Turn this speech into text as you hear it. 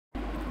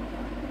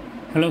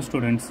Hello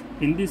students,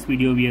 in this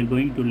video we are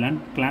going to learn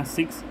class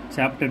 6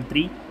 chapter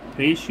 3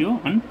 ratio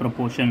and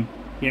proportion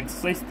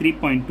exercise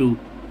 3.2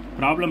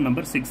 problem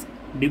number 6.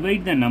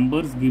 Divide the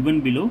numbers given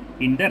below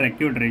in the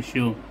required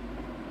ratio.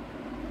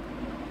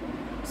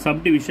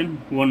 Subdivision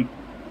 1.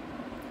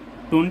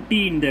 20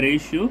 in the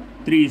ratio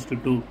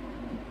 3:2.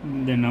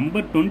 இந்த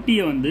number 20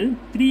 வந்து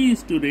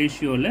 3:2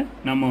 ரேஷியோல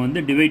நம்ம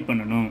வந்து divide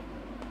பண்ணணும்.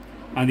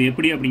 அது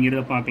எப்படி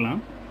அப்படிங்கறத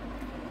பார்க்கலாம்.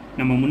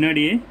 நம்ம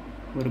முன்னாடியே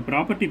ஒரு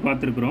ப்ராப்பர்ட்டி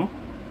பார்த்திருக்கிறோம்.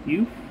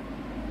 If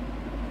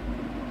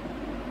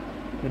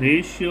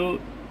ratio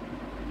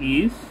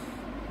is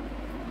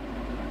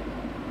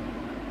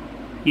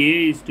A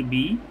is to B,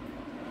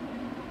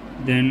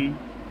 then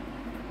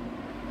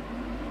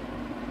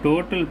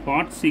total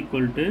parts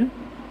equal to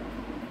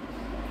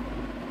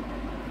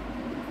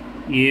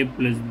A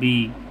plus B.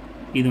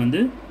 இது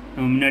வந்து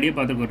நம்ம முன்னாடியே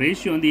பார்த்திருக்கோம்.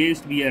 ரேஷியோ வந்து A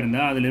is to B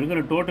இருந்தா அதில்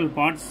இருக்கிற டோட்டல்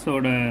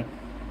பார்ட்ஸோட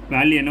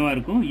வேல்யூ என்னவா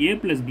இருக்கும்? A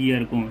plus B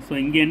இருக்கும். ஸோ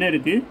இங்கே என்ன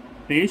இருக்கு?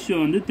 ரேஷியோ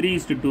வந்து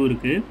 3:2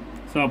 இருக்கு.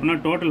 ஸோ அப்படின்னா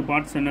டோட்டல்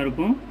பார்ட்ஸ் என்ன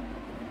இருக்கும்?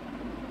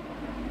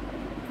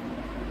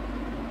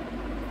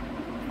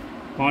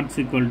 பார்ட்ஸ்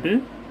ஈக்குவல் டு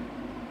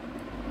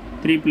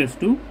 3 +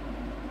 2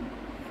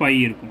 5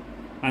 இருக்கும்.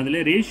 அதில்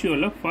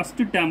ரேஷியோவில்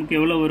ஃபர்ஸ்ட் டேர்முக்கு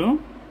எவ்வளோ வரும்?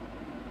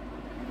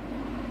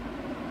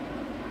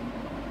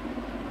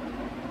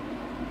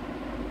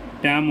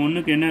 டேர்ம்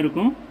 1க்கு என்ன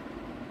இருக்கும்?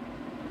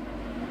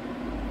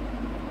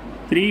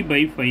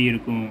 3/5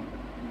 இருக்கும்.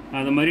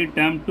 அது மாதிரி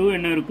டேர்ம் 2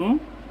 என்ன இருக்கும்?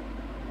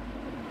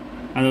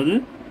 அதாவது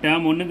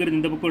டேர்ம் 1ங்கிறது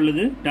இந்த பக்கம்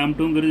உள்ளது, டேர்ம்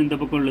 2ங்கிறது இந்த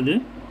பக்கம் உள்ளது.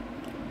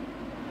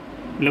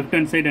 Left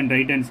hand side and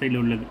right hand சைடில்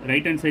உள்ளது.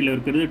 ரைட் ஹேண்ட் சைடில்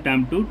இருக்கிறது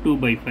டேர்ம் 2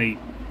 2/5.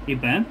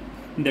 இப்போ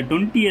இந்த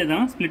 20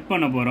 தான் ஸ்ப்ளிட்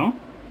பண்ண போகிறோம்.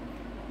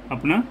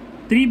 அப்படின்னா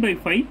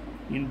 3/5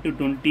 ×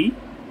 20,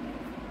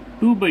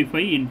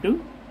 2/5 ×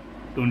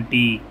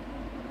 20.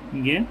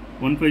 இங்கே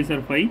 1 5s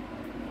are 5,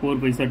 4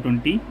 5s are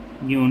 20.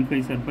 இங்கே 1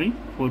 5s are 5,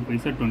 4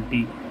 5s are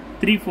 20.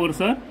 3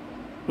 4s are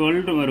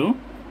 12 வரும்.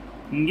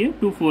 இங்கே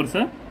 2 4s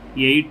are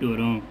 8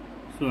 வரும்.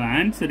 So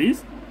answer is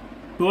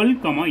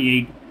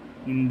 12,8.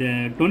 இந்த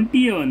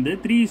 20 வந்து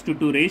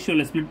 3:2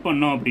 ரேஷியோவில் ஸ்ப்ளிட்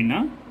பண்ணோம் அப்படின்னா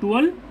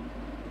 12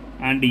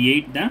 and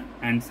 8 தான்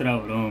ஆன்சராக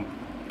வரும்.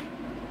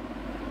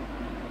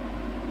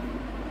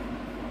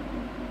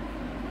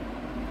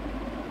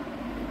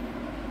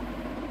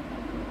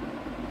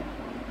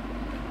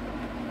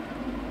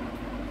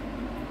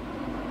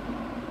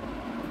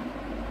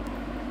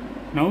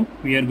 Now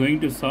we are going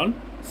to solve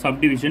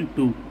subdivision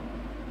 2.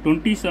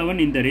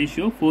 27 in the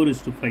ratio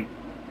 4:5.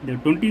 இந்த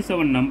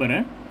 27 நம்பரை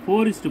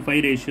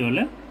 4:5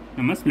 ரேஷியோவில்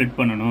நம்ம ஸ்ப்ளிட்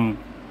பண்ணணும்.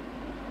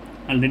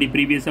 ஆல்ரெடி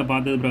ப்ரீவியஸாக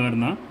பார்த்தது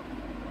பிரகாரம் தான்.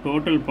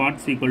 டோட்டல்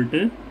பார்ட்ஸ் ஈக்குவல்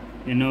டு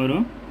என்ன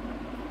வரும்?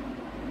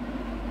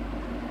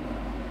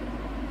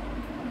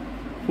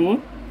 4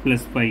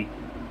 + 5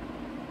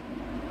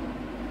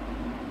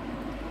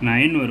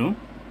 9 வரும்.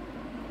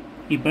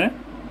 இப்போ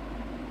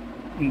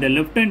இந்த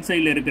லெஃப்ட் ஹேண்ட்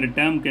சைடில் இருக்கிற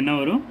டேர்முக்கு என்ன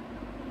வரும்?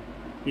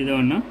 இதை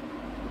ஒன்றா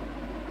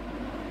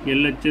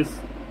LHS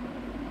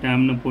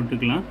டேர்ம்னு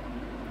போட்டுக்கலாம்,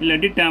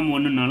 இல்லாட்டி டேர்ம்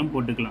 1னாலும்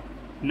போட்டுக்கலாம்.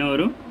 என்ன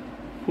வரும்?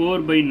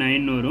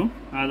 4/9 வரும்.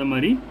 அது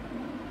மாதிரி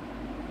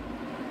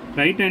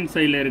ரைட் ஹேண்ட்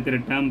சைடில் இருக்கிற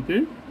டேர்முக்கு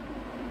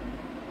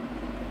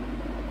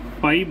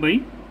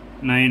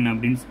 5/9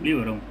 அப்படின்னு சொல்லி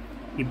வரும்.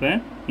 இப்போ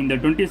இந்த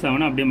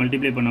 27 அப்படியே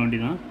மல்டிப்ளை பண்ண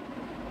வேண்டியதான்.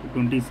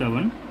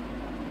 27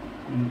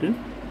 ×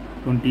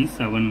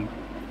 27.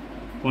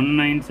 1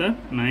 9s are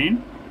 9,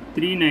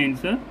 3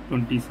 9s are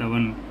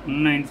 27. 1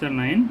 9s are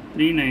 9,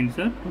 3 9s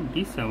are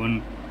 27.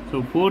 So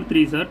 4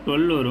 3s are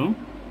 12 வரும்.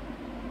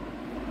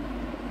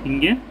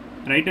 இங்கே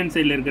ரைட் ஹேண்ட்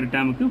சைடில் இருக்கிற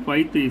டேர்முக்கு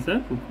 5 3s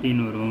are 15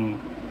 வரும்.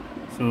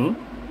 ஸோ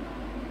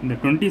இந்த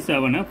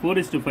 27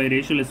 4:5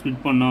 ரேஷியோவில்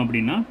ஸ்ப்ளிட் பண்ணோம்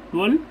அப்படின்னா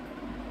 12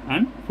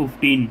 and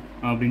 15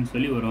 அப்படின்னு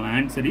சொல்லி வரும்.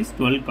 Answer is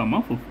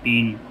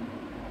 12,15.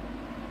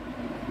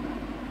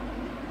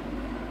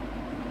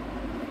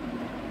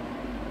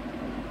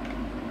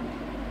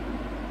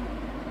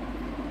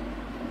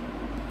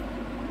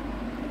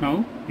 Now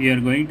we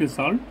are going to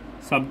solve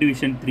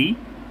subdivision 3.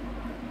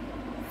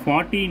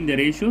 40 in the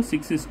ratio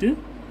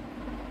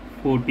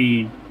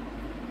 6:14.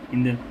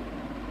 இந்த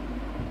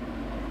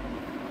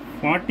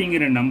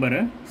 40ங்கிற நம்பரை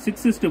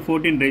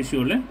 6:14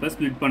 ரேஷியோவில் இப்போ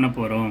ஸ்ப்ளிட் பண்ண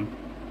போகிறோம்.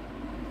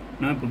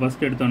 நான் இப்போ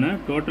ஃபஸ்ட் எடுத்தோன்னே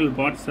டோட்டல்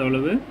பார்ட்ஸ்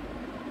எவ்வளவு?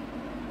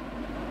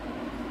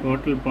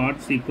 டோட்டல்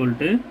பார்ட்ஸ் ஈக்குவல்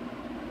டு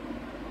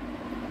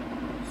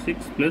 6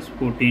 +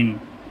 14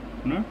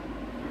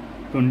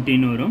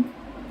 20 வரும்.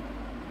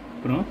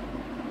 அப்புறம்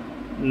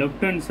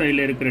லெஃப்ட் ஹேண்ட்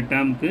சைடில் இருக்கிற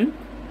டேர்முக்கு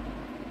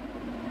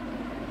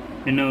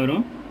என்ன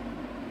வரும்?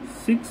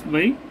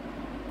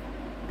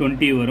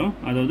 6/20 வரும்.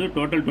 அதாவது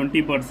டோட்டல்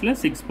 20 பார்ட்ஸில்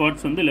 6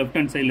 பார்ட்ஸ் வந்து லெஃப்ட்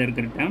ஹேண்ட் சைடில்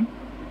இருக்கிற டேர்ம்.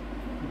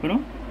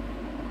 அப்புறம்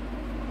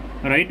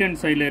ரைட் ஹேண்ட்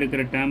சைடில்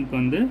இருக்கிற டேர்முக்கு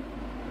வந்து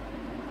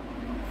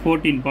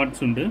 14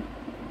 பார்ட்ஸ் உண்டு.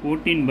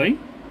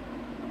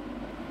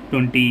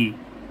 14/20.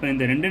 இப்போ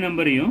இந்த ரெண்டு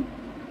நம்பரையும்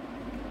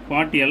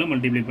 40ஆல்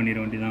மல்டிப்ளை பண்ணிட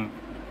வேண்டியதான்.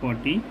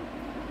 40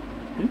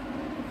 ×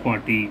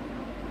 40.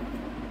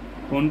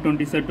 1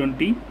 20s are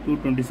 20, 2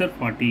 20s are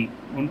 40.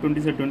 1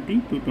 20s are 20,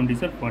 2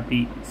 20s are 40.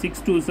 6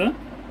 2s are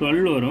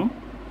 12 வரும்.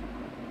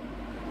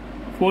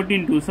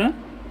 14 2s are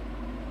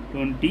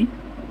 20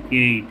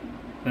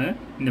 இப்போ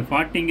இந்த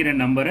 40ங்கிற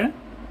நம்பரை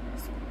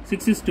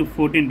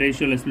 6:14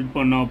 ரேஷியோவில் ஸ்பிளிட்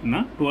பண்ணோம்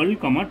அப்படின்னா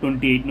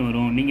 12,28ன்னு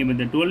வரும். நீங்கள் இப்போ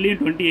இந்த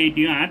 12யும்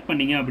 28யும் ஆட்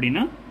பண்ணீங்க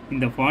அப்படின்னா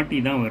இந்த 40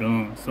 தான்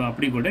வரும். ஸோ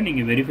அப்படி கூட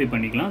நீங்கள் வெரிஃபை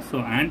பண்ணிக்கலாம். So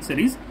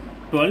answer is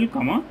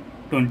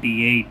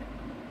 12,28.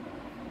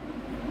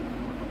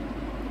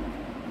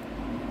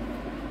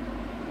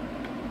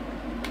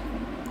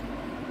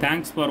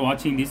 Thanks for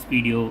watching this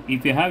video.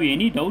 If you have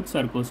any doubts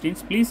or questions,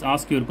 please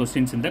ask your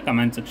questions in the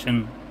comment section.